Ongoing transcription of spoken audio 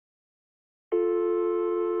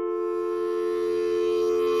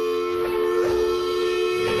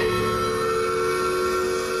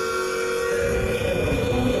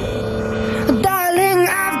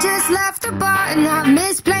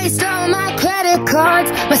Misplaced all my credit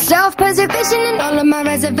cards, my self-preservation and all of my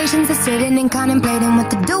reservations are sitting and contemplating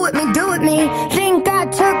what to do with me, do with me. Think I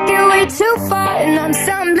took it way too far, and I'm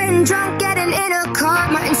stumbling drunk, getting in a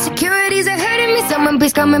car. My insecurities are hurting me, someone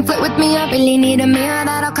please come and flirt with me. I really need a mirror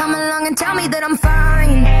that'll come along and tell me that I'm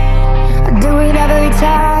fine. I do it every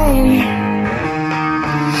time.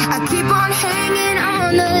 I keep on hanging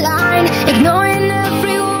on the line, ignoring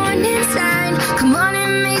every warning sign. Come on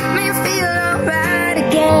and make me feel alright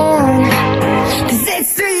again. 'Cause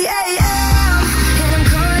it's 3 a.m. and I'm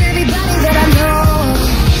calling everybody that I know.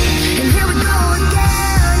 And here we go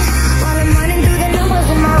again, while I'm running through the numbers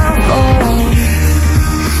in my phone.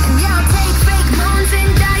 And yeah, I'll take fake moans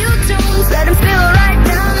and dial tones, let them spill right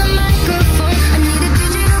down the microphone. I need a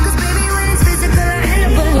digital, 'cause baby, when it's physical I end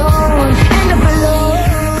up alone, end up alone.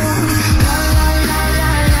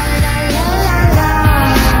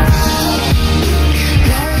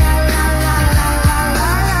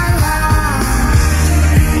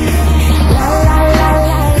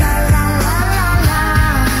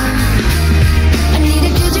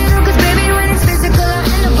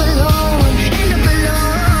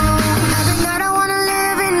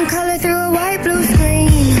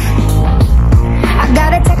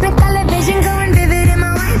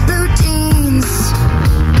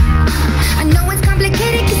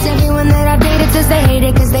 They hate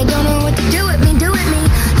it 'cause they don't know what to do with me, do with me.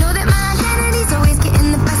 Know that my identity's always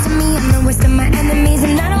getting the best of me. I'm the worst of my enemies,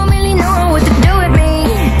 and I don't really know what to do with me.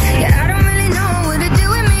 Yeah, I don't really know what to do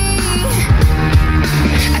with me.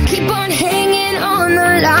 I keep on hanging on the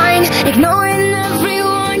line, ignoring every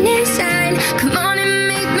warning sign. Come on and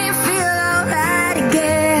make me feel alright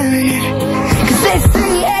again. 'Cause it's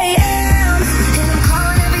 3 a.m. and I'm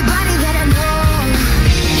calling everybody that I know.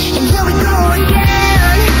 And here we go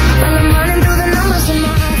again, while I'm running through the numbers in my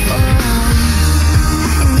phone.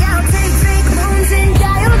 And yeah, I'll take fake moans and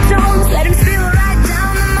dial tones, let them spill right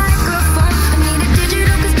down the microphone. I need a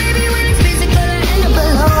digital, 'cause baby, when it's physical I end up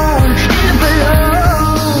alone, end up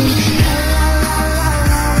alone.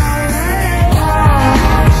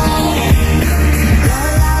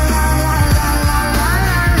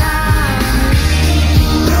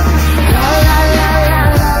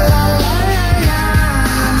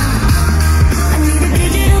 I need a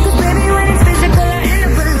digital, 'cause baby, when it's physical I end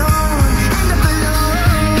up alone, end up alone.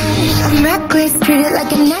 I'm reckless, treat it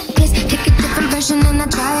like a necklace. Take a different version and I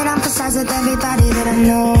try it on for size with everybody that I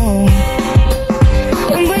know.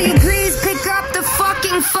 And will you please pick up the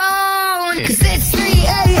fucking phone? 'Cause it's 3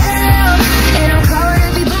 a.m. and I'm calling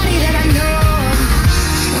everybody that I know.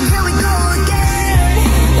 And here we go again,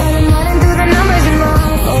 while I'm running through the numbers in my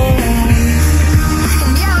phone.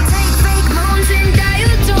 And yeah, I'll take fake moans and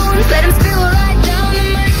dial tones, let them spill right down the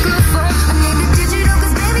microphone. I need a digital,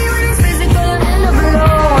 'cause baby, when it's physical I end up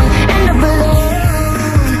alone, end up alone.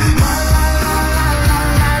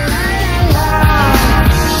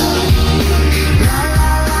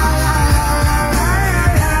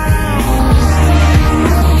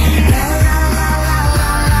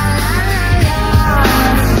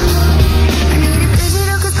 I need a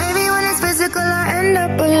digital, 'cause baby, when it's physical I end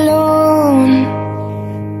up alone.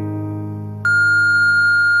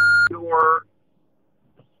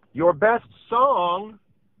 Your best song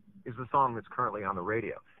is the song that's currently on the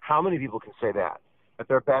radio. How many people can say that? That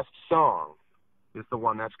their best song is the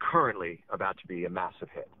one that's currently about to be a massive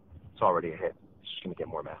hit. It's already a hit. It's just going to get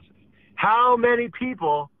more massive. How many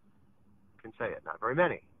people can say it? Not very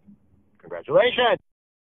many. Congratulations.